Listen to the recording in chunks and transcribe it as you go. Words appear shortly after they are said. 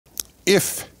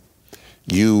if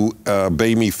you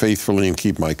obey me faithfully and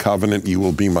keep my covenant, you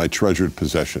will be my treasured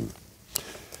possession.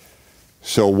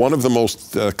 So one of the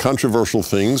most controversial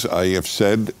things I have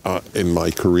said in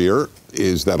my career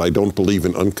is that I don't believe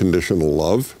in unconditional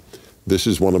love. This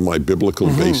is one of my biblical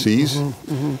bases.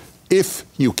 If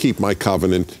you keep my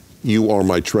covenant, you are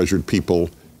my treasured people.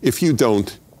 If you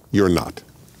don't, you're not.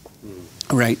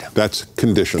 Right. That's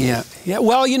conditional. Yeah. Yeah.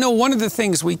 Well, you know, one of the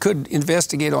things we could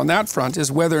investigate on that front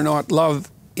is whether or not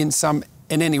love in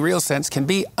any real sense can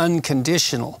be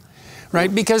unconditional.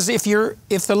 Right? Because if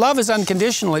the love is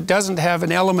unconditional, it doesn't have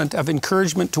an element of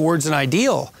encouragement towards an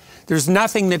ideal. There's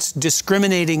nothing that's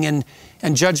discriminating and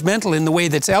judgmental in the way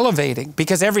that's elevating,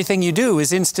 because everything you do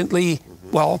is instantly,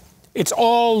 well, it's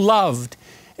all loved.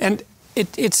 And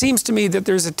it seems to me that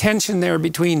there's a tension there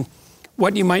between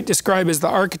what you might describe as the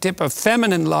archetype of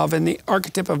feminine love and the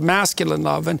archetype of masculine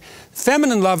love. And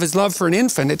feminine love is love for an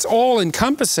infant. It's all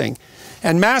encompassing.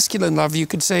 And masculine love, you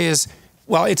could say, is,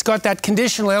 well, it's got that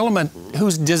conditional element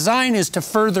whose design is to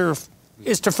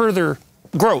further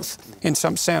growth in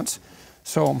some sense.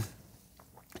 So,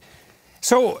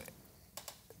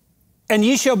 and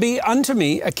ye shall be unto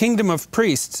me a kingdom of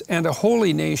priests and a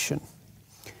holy nation.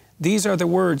 These are the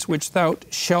words which thou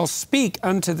shalt speak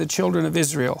unto the children of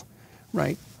Israel.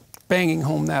 Right, banging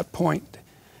home that point.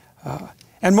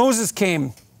 And Moses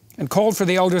came and called for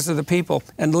the elders of the people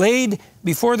and laid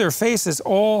before their faces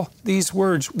all these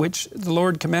words which the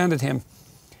Lord commanded him.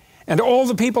 And all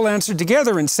the people answered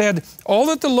together and said, all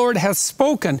that the Lord hath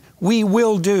spoken, we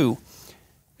will do.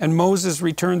 And Moses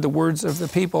returned the words of the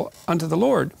people unto the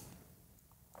Lord.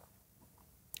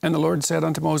 And the Lord said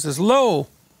unto Moses, lo,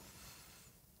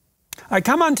 I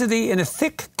come unto thee in a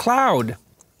thick cloud,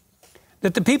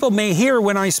 that the people may hear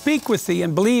when I speak with thee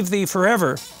and believe thee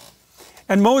forever.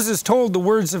 And Moses told the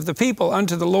words of the people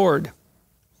unto the Lord.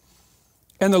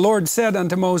 And the Lord said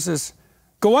unto Moses,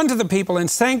 go unto the people and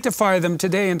sanctify them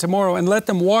today and tomorrow, and let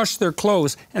them wash their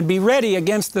clothes, and be ready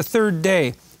against the third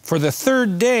day. For the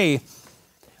third day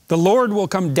the Lord will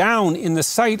come down in the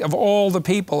sight of all the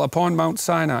people upon Mount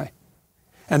Sinai.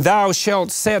 And thou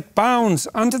shalt set bounds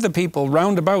unto the people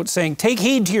round about, saying, take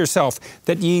heed to yourself,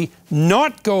 that ye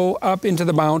not go up into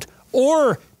the mount,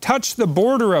 or touch the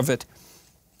border of it.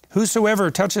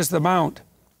 Whosoever touches the mount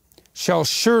shall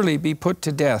surely be put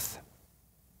to death.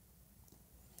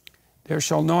 There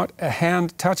shall not a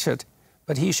hand touch it,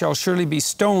 but he shall surely be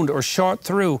stoned or shot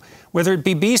through. Whether it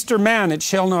be beast or man, it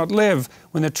shall not live.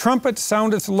 When the trumpet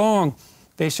soundeth long,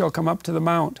 they shall come up to the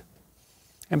mount.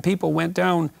 And people went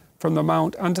down from the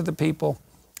mount unto the people,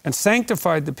 and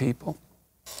sanctified the people,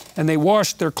 and they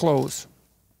washed their clothes.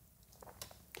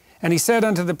 And he said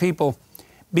unto the people,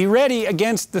 be ready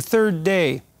against the third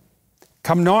day,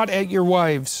 come not at your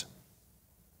wives.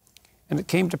 And it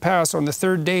came to pass on the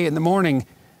third day in the morning,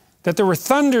 that there were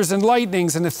thunders and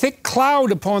lightnings, and a thick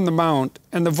cloud upon the mount,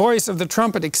 and the voice of the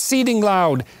trumpet exceeding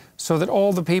loud, so that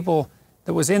all the people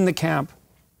that was in the camp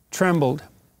trembled.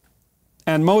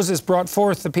 And Moses brought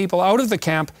forth the people out of the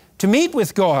camp to meet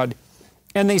with God,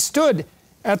 and they stood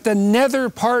at the nether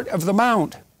part of the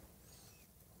mount.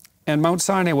 And Mount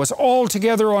Sinai was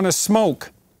altogether on a smoke,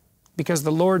 because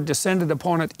the Lord descended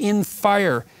upon it in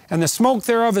fire, and the smoke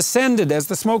thereof ascended as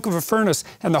the smoke of a furnace,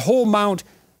 and the whole mount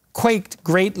quaked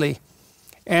greatly.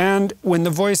 And when the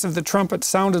voice of the trumpet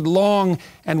sounded long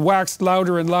and waxed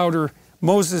louder and louder,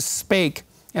 Moses spake,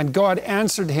 and God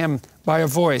answered him by a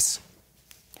voice.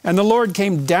 And the Lord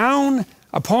came down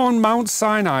upon Mount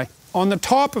Sinai on the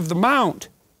top of the mount.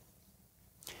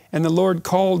 And the Lord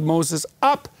called Moses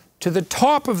up to the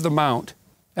top of the mount,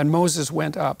 and Moses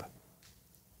went up.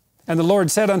 And the Lord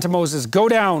said unto Moses, go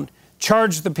down,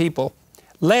 charge the people,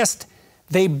 lest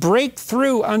they break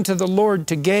through unto the Lord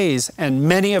to gaze, and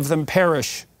many of them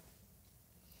perish.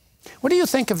 What do you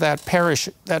think of that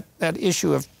that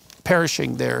issue of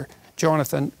perishing there,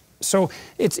 Jonathan? So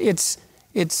it's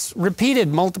repeated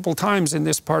multiple times in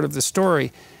this part of the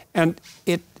story, and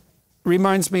it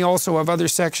reminds me also of other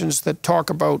sections that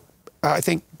talk about, I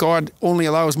think God only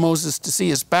allows Moses to see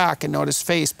his back and not his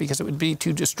face because it would be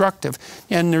too destructive.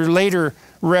 And there are later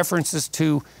references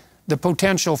to the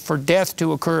potential for death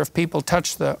to occur if people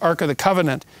touch the Ark of the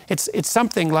Covenant. It's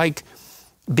something like,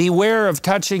 beware of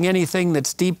touching anything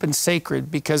that's deep and sacred,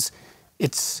 because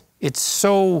it's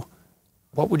so,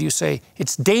 what would you say?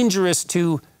 It's dangerous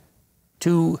to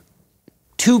too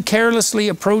carelessly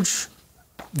approach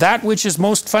that which is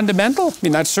most fundamental. I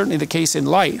mean, that's certainly the case in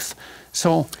life.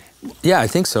 So, yeah, I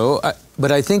think so.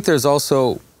 But I think there's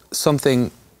also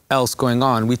something else going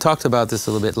on. We talked about this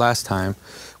a little bit last time,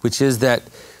 which is that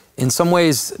in some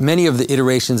ways, many of the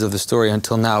iterations of the story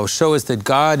until now show us that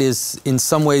God is in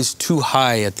some ways too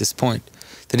high at this point.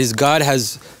 That is, God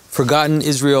has forgotten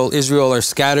Israel. Israel are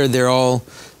scattered.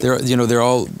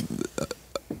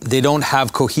 They don't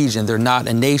have cohesion. They're not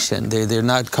a nation. They're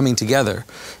not coming together.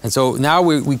 And so now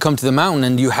we come to the mountain,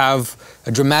 and you have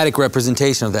a dramatic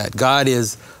representation of that. God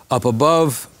is up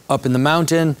above, up in the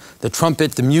mountain, the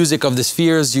trumpet, the music of the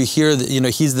spheres. You hear,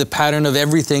 he's the pattern of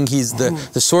everything. He's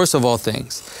the source of all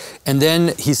things. And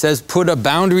then he says, put a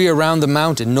boundary around the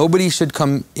mountain. Nobody should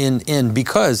come in,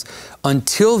 because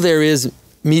until there is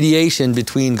mediation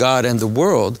between God and the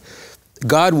world,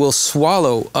 God will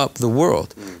swallow up the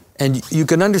world. And you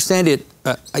can understand it.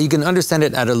 You can understand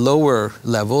it at a lower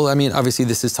level. I mean, obviously,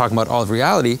 this is talking about all of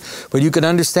reality, but you can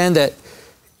understand that,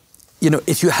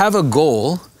 if you have a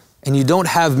goal and you don't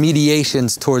have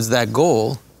mediations towards that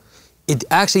goal, it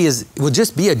actually will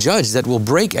just be a judge that will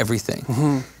break everything.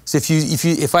 So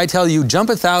if I tell you jump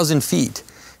 1,000 feet,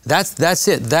 that's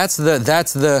it. That's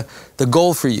the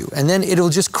goal for you, and then it'll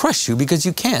just crush you because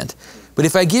you can't. But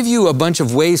if I give you a bunch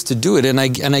of ways to do it, and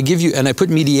I put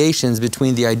mediations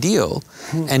between the ideal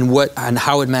and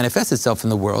how it manifests itself in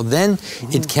the world, then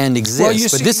it can exist. Well,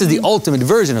 but this is the ultimate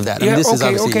version of that. Yeah, this is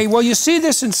obviously, okay. Well, you see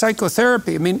this in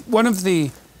psychotherapy. I mean, one of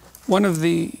the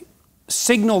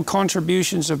signal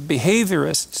contributions of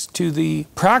behaviorists to the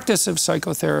practice of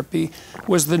psychotherapy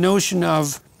was the notion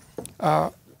of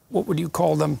what would you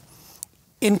call them?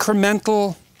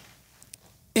 Incremental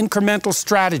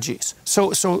strategies. So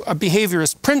a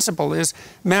behaviorist principle is,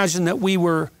 imagine that we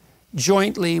had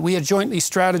jointly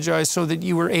strategized so that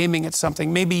you were aiming at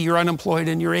something. Maybe you're unemployed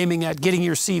and you're aiming at getting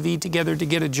your CV together to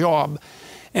get a job.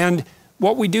 And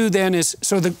what we do then is,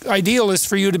 so the ideal is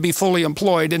for you to be fully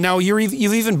employed, and now you've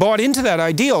even bought into that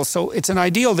ideal. So it's an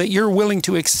ideal that you're willing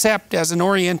to accept as an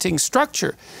orienting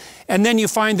structure. And then you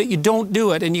find that you don't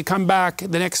do it, and you come back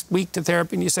the next week to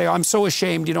therapy and you say, I'm so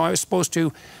ashamed, I was supposed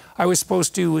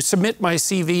to submit my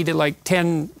CV to like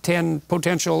 10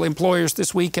 potential employers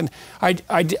this week, and I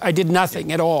did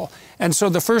nothing at all. And so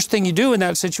the first thing you do in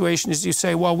that situation is you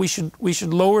say, well, we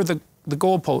should lower the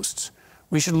goalposts.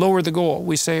 We should lower the goal.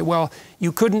 We say, well,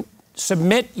 you couldn't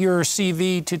submit your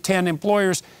CV to 10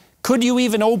 employers. Could you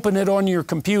even open it on your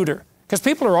computer? Because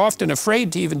people are often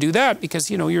afraid to even do that,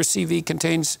 because your CV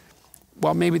contains,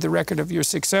 well, maybe the record of your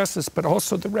successes, but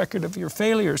also the record of your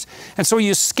failures. And so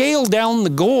you scale down the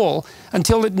goal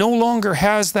until it no longer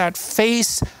has that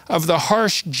face of the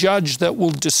harsh judge that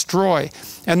will destroy.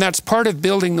 And that's part of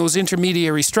building those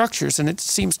intermediary structures. And it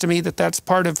seems to me that that's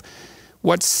part of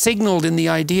what's signaled in the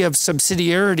idea of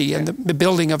subsidiarity and the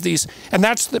building of these. And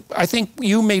that's I think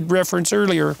you made reference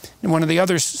earlier in one of the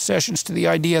other sessions to the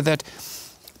idea that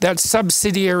that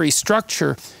subsidiary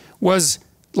structure was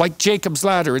like Jacob's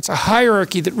ladder. It's a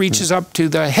hierarchy that reaches up to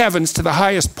the heavens, to the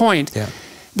highest point,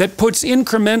 that puts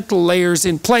incremental layers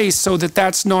in place so that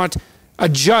that's not a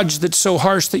judge that's so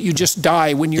harsh that you just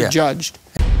die when you're judged.